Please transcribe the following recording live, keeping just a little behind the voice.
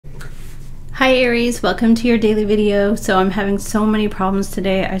Hi Aries, welcome to your daily video. So I'm having so many problems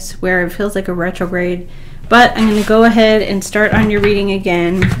today. I swear it feels like a retrograde, but I'm going to go ahead and start on your reading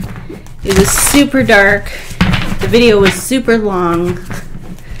again. It was super dark. The video was super long.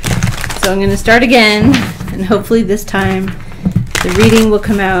 So I'm going to start again, and hopefully this time the reading will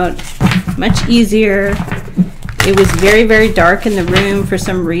come out much easier. It was very, very dark in the room for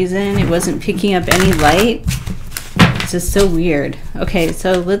some reason. It wasn't picking up any light. It's just so weird. Okay,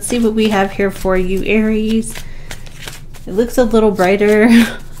 so let's see what we have here for you, Aries. It looks a little brighter.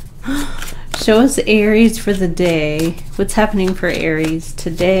 Show us Aries for the day. What's happening for Aries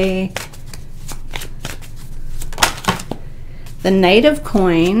today? The Knight of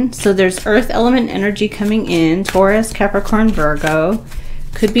Coin. So there's earth element energy coming in. Taurus, Capricorn, Virgo.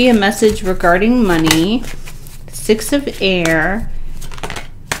 Could be a message regarding money. Six of Air.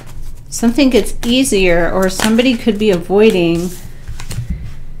 Something gets easier, or somebody could be avoiding.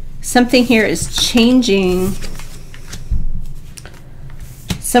 Something here is changing.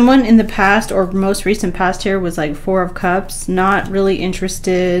 Someone in the past or most recent past here was like Four of Cups, not really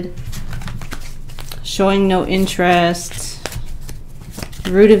interested, showing no interest.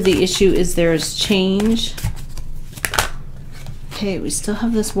 The root of the issue is there's change. Okay, we still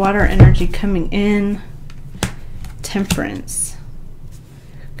have this water energy coming in. Temperance.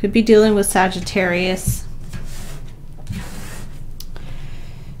 Could be dealing with Sagittarius.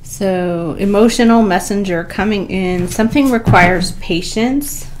 So, emotional messenger coming in. Something requires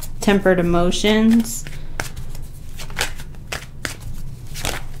patience, tempered emotions.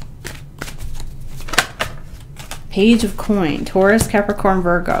 Page of Coin, Taurus, Capricorn,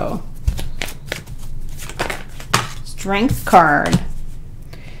 Virgo. Strength card.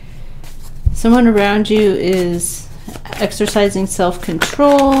 Someone around you is exercising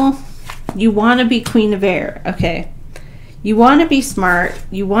self-control. You want to be Queen of Air. Okay. You want to be smart.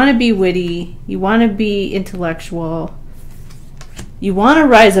 You want to be witty. You want to be intellectual. You want to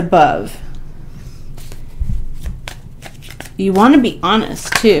rise above. You want to be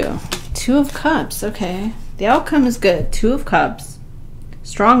honest too. Two of Cups. Okay. The outcome is good. Two of Cups.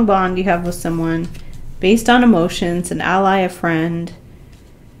 Strong bond you have with someone based on emotions, an ally, a friend.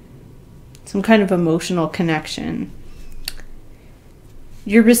 Some kind of emotional connection.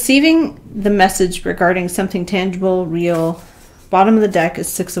 You're receiving the message regarding something tangible, real. Bottom of the deck is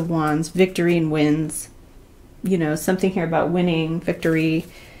Six of Wands, victory and wins. You know, something here about winning, victory,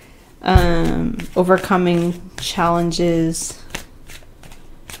 overcoming challenges.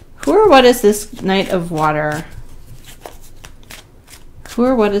 Who or what is this Knight of Water? Who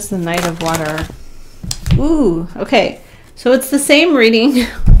or what is the Knight of Water? Ooh, okay. So it's the same reading.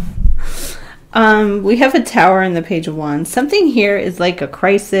 We have a Tower in the Page of Wands. Something here is like a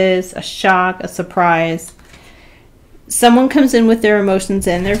crisis, a shock, a surprise. Someone comes in with their emotions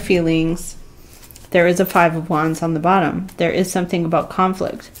and their feelings. There is a Five of Wands on the bottom. There is something about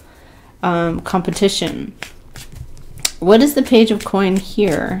conflict, competition. What is the Page of Coin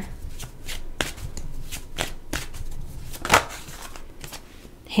here?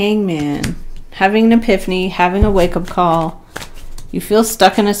 Hangman. Having an epiphany, having a wake-up call. You feel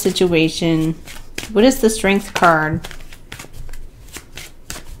stuck in a situation. What is the Strength card?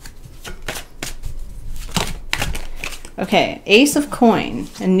 Okay, Ace of Coin.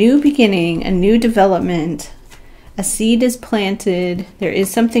 A new beginning, a new development. A seed is planted. There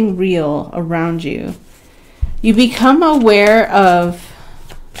is something real around you. You become aware of...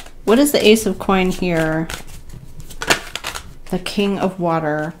 What is the Ace of Coin here? The King of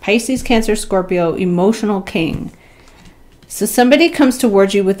Water. Pisces, Cancer, Scorpio, emotional king. So somebody comes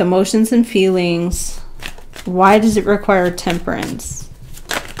towards you with emotions and feelings. Why does it require temperance?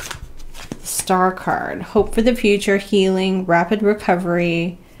 Star card. Hope for the future, healing, rapid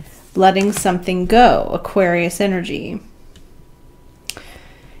recovery, letting something go. Aquarius energy.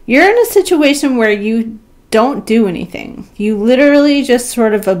 You're in a situation where you don't do anything. You literally just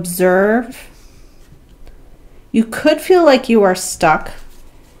sort of observe. You could feel like you are stuck.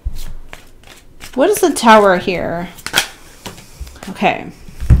 What is the Tower here? Okay,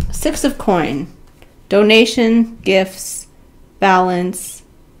 Six of Coin, donation, gifts, balance,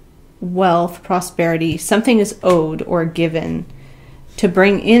 wealth, prosperity. Something is owed or given to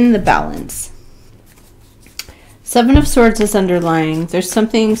bring in the balance. Seven of Swords is underlying. There's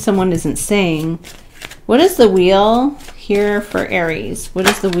something someone isn't saying. What is the Wheel here for Aries? What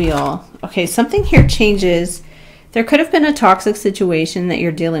is the Wheel? Okay, something here changes. There could have been a toxic situation that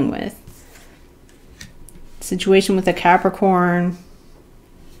you're dealing with. Situation with a Capricorn.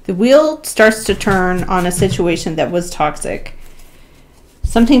 The wheel starts to turn on a situation that was toxic.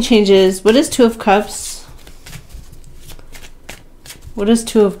 Something changes. What is Two of Cups? What is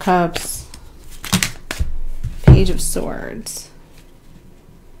Two of Cups? Page of Swords.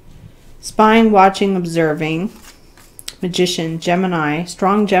 Spying, watching, observing. Magician, Gemini,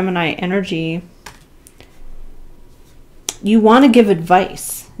 strong Gemini energy. You want to give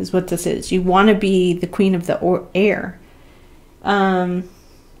advice, is what this is. You want to be the queen of the air. You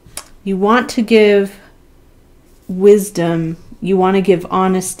want to give wisdom. You want to give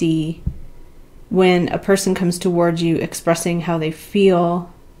honesty when a person comes towards you expressing how they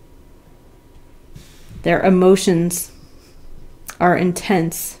feel. Their emotions are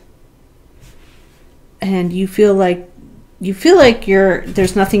intense. And you feel like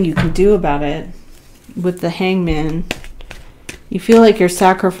there's nothing you can do about it. With the Hangman, you feel like you're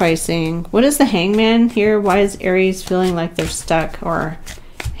sacrificing. What is the Hangman here? Why is Aries feeling like they're stuck or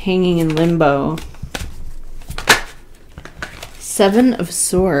hanging in limbo? Seven of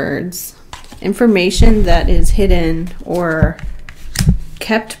Swords. Information that is hidden or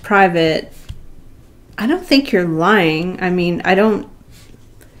kept private. I don't think you're lying. I mean, I don't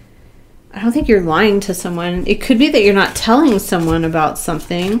think you're lying to someone. It could be that you're not telling someone about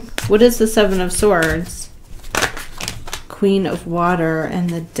something. What is the Seven of Swords? Queen of Water and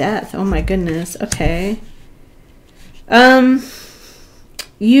the Death. Oh my goodness. Okay.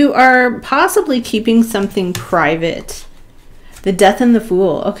 You are possibly keeping something private. The Death and the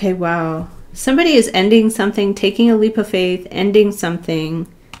Fool. Okay, wow. Somebody is ending something, taking a leap of faith, ending something,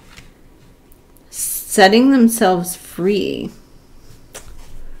 setting themselves free.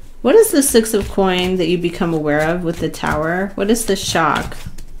 What is the Six of Coin that you become aware of with the Tower? What is the shock?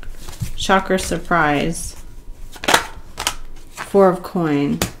 Shock or surprise? Four of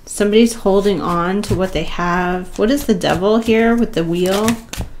Coin. Somebody's holding on to what they have. What is the Devil here with the Wheel?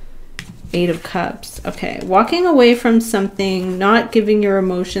 Eight of Cups. Okay, walking away from something, not giving your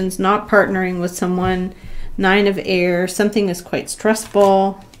emotions, not partnering with someone. Nine of Air. Something is quite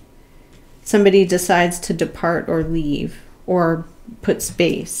stressful. Somebody decides to depart or leave or put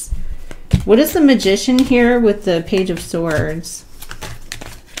space. What is the Magician here with the Page of Swords?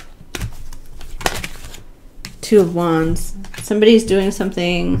 Two of Wands. Somebody's doing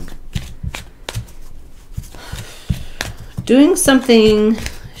something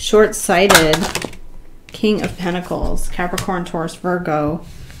short-sighted. King of Pentacles, Capricorn, Taurus, Virgo.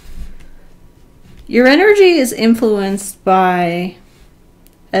 Your energy is influenced by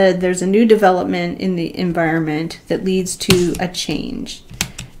there's a new development in the environment that leads to a change.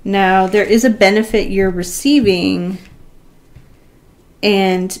 Now, there is a benefit you're receiving,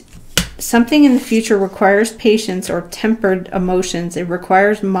 and something in the future requires patience or tempered emotions. It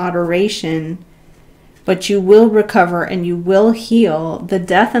requires moderation, but you will recover and you will heal. The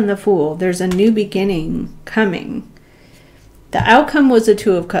Death and the Fool. There's a new beginning coming. The outcome was a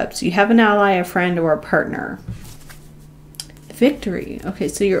Two of Cups. You have an ally, a friend, or a partner. Victory. Okay,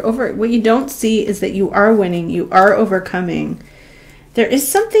 so you're over. What you don't see is that you are winning. You are overcoming. There is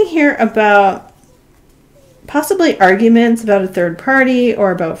something here about possibly arguments about a third party or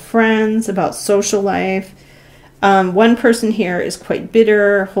about friends, about social life. One person here is quite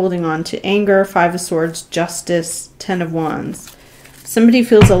bitter, holding on to anger. Five of Swords, Justice, Ten of Wands. Somebody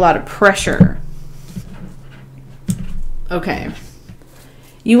feels a lot of pressure. Okay.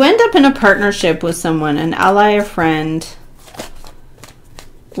 You end up in a partnership with someone, an ally, a friend.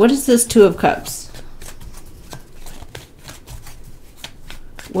 What is this Two of Cups?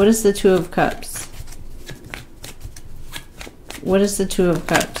 What is the Two of Cups? What is the Two of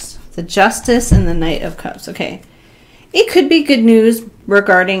Cups? The Justice and the Knight of Cups. Okay. It could be good news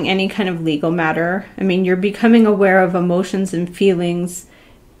regarding any kind of legal matter. I mean, you're becoming aware of emotions and feelings,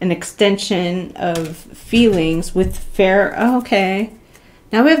 an extension of feelings with fair... Oh, okay.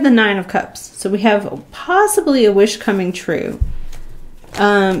 Now we have the Nine of Cups. So we have possibly a wish coming true.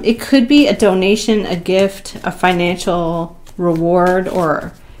 It could be a donation, a gift, a financial reward,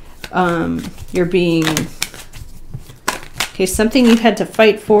 or you're being... Okay, something you had to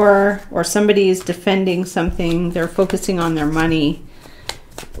fight for, or somebody is defending something. They're focusing on their money.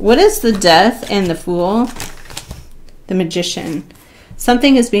 What is the Death and the Fool? The Magician.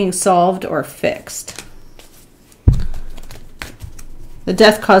 Something is being solved or fixed. The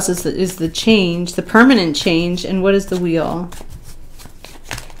Death causes is the change, the permanent change. And what is the Wheel?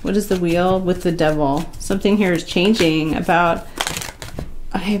 What is the Wheel with the Devil? Something here is changing about...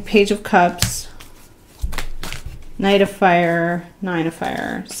 Okay, Page of Cups. Knight of Fire, Nine of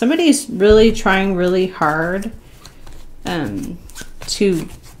Fire. Somebody's really trying really hard to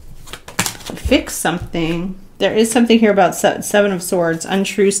fix something. There is something here about Seven of Swords,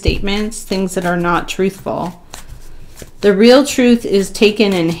 untrue statements, things that are not truthful. The real truth is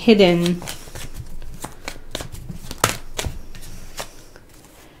taken and hidden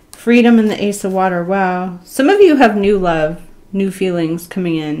Freedom and the Ace of Water. Wow. Some of you have new love, new feelings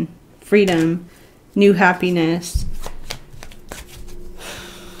coming in. Freedom, new happiness.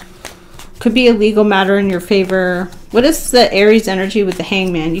 Could be a legal matter in your favor. What is the Aries energy with the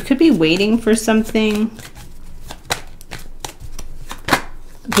Hangman? You could be waiting for something.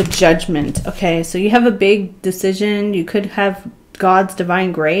 The Judgment. Okay, so you have a big decision. You could have God's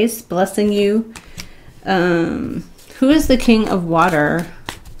divine grace blessing you. Who is the King of Water?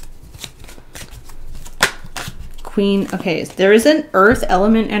 Queen. Okay, there is an earth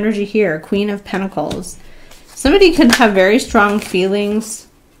element energy here. Queen of Pentacles. Somebody could have very strong feelings.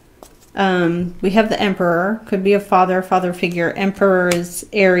 We have the Emperor. Could be a father figure. Emperor is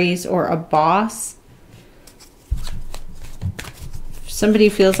Aries or a boss. Somebody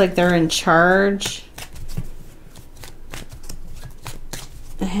feels like they're in charge.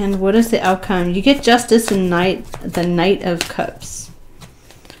 And what is the outcome? You get Justice and the Knight of Cups.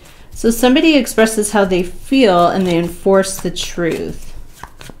 So somebody expresses how they feel and they enforce the truth.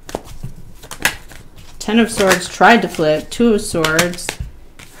 Ten of Swords tried to flip. Two of Swords.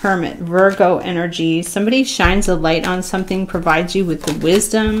 Hermit. Virgo energy. Somebody shines a light on something, provides you with the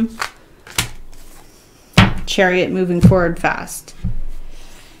wisdom. Chariot, moving forward fast.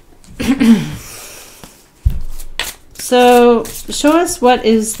 So show us what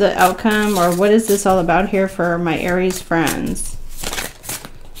is the outcome, or what is this all about here for my Aries friends.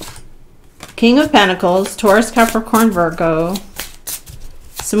 King of Pentacles, Taurus, Capricorn, Virgo.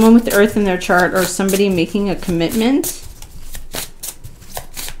 Someone with Earth in their chart, or somebody making a commitment.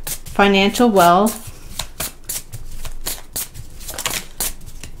 Financial wealth.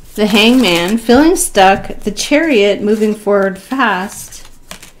 The Hangman, feeling stuck. The Chariot, moving forward fast.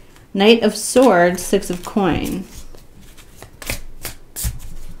 Knight of Swords, Six of Coin.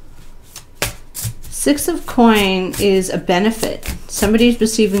 Six of Coin is a benefit. Somebody's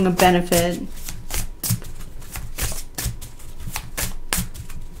receiving a benefit.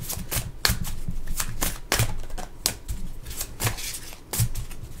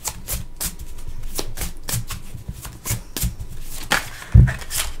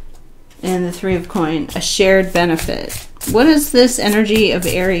 And the Three of Coin, a shared benefit. What is this energy of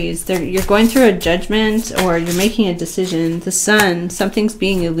Aries? You're going through a judgment, or you're making a decision. The Sun, something's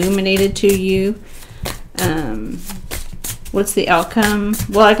being illuminated to you. What's the outcome?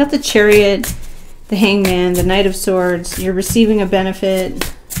 Well, I got the Chariot, the Hangman, the Knight of Swords. You're receiving a benefit.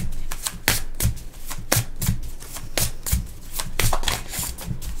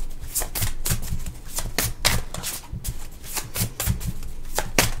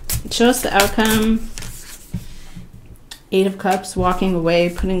 Show us the outcome. Eight of Cups, walking away,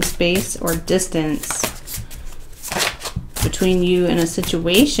 putting space or distance between you and a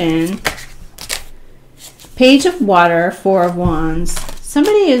situation. Page of Water, Four of Wands.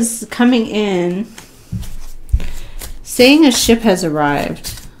 Somebody is coming in saying a ship has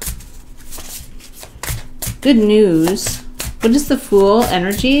arrived. Good news. What is the Fool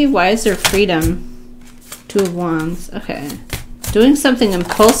energy? Why is there freedom? Two of Wands. Okay. Doing something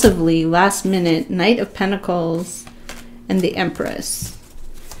impulsively, last minute. Knight of Pentacles and the Empress.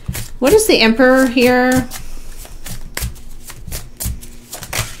 What is the Emperor here?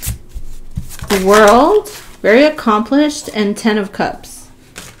 The World. Very accomplished, and Ten of Cups.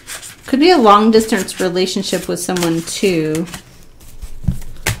 Could be a long distance relationship with someone too.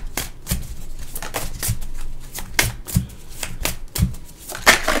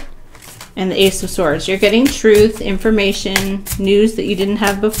 And the Ace of Swords. You're getting truth, information, news that you didn't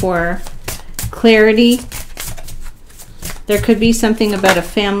have before. Clarity. There could be something about a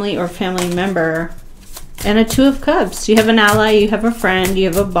family or family member. And a Two of Cups. You have an ally, you have a friend, you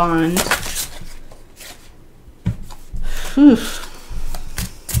have a bond. Whew.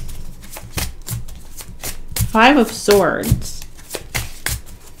 Five of Swords.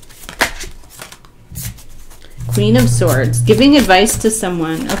 Queen of Swords. Giving advice to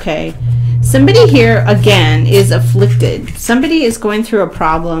someone. Okay. Somebody here, again, is afflicted. Somebody is going through a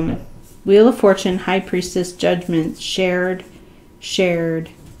problem. Wheel of Fortune, High Priestess, Judgment, shared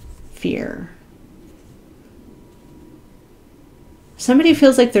fear. Somebody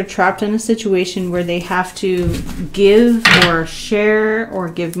feels like they're trapped in a situation where they have to give or share or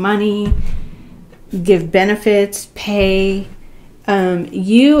give money, give benefits, pay.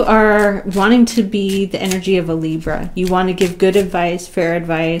 You are wanting to be the energy of a Libra. You want to give good advice, fair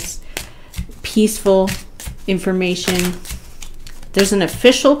advice, peaceful information. There's an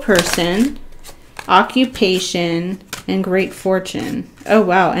official person, occupation, and great fortune. Oh,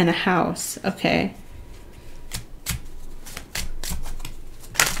 wow, and a house. Okay.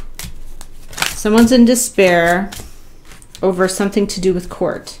 Someone's in despair over something to do with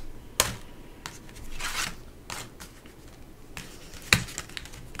court.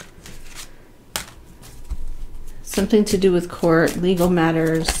 Something to do with court, legal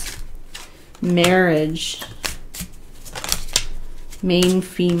matters, marriage, main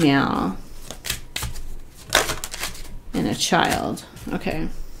female, and a child. Okay.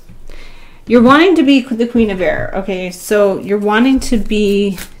 You're wanting to be the Queen of Air. Okay, so you're wanting to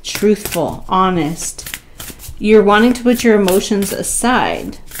be truthful, honest. You're wanting to put your emotions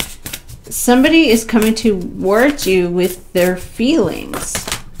aside. Somebody is coming towards you with their feelings.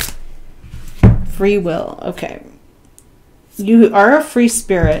 Free will. Okay. You are a free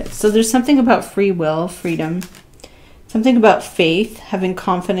spirit. So there's something about free will, freedom. Something about faith, having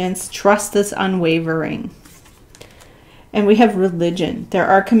confidence, trust that's unwavering. And we have religion. There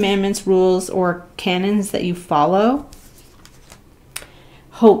are commandments, rules, or canons that you follow.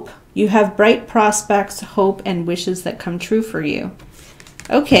 Hope. You have bright prospects, hope, and wishes that come true for you.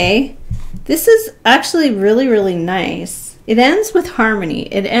 Okay. This is actually really, really nice. It ends with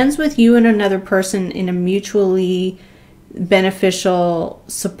harmony. It ends with you and another person in a mutually beneficial,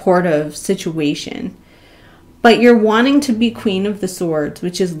 supportive situation. But you're wanting to be Queen of the Swords,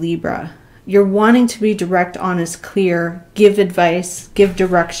 which is Libra. You're wanting to be direct, honest, clear, give advice, give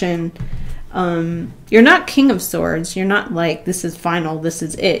direction. You're not King of Swords. You're not like, this is final, this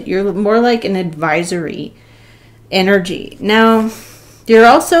is it. You're more like an advisory energy. Now, you're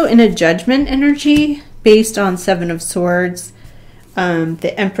also in a judgment energy based on Seven of Swords,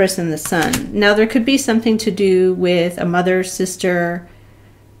 the Empress and the Sun. Now, there could be something to do with a mother, sister,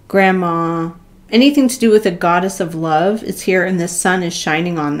 grandma, anything to do with a goddess of love is here, and the sun is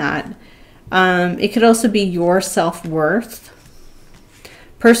shining on that. It could also be your self-worth.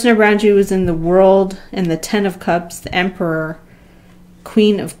 Person around you is in the World and the Ten of Cups, the Emperor,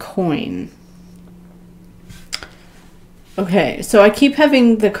 Queen of Coin. Okay, so I keep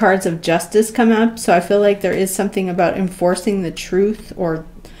having the cards of justice come up, so I feel like there is something about enforcing the truth or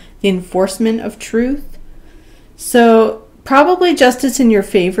the enforcement of truth. So probably justice in your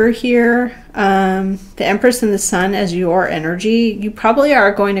favor here. The Empress and the Sun as your energy. You probably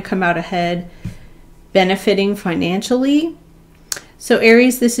are going to come out ahead benefiting financially. So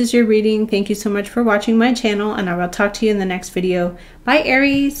Aries, this is your reading. Thank you so much for watching my channel, and I will talk to you in the next video. Bye,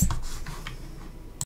 Aries.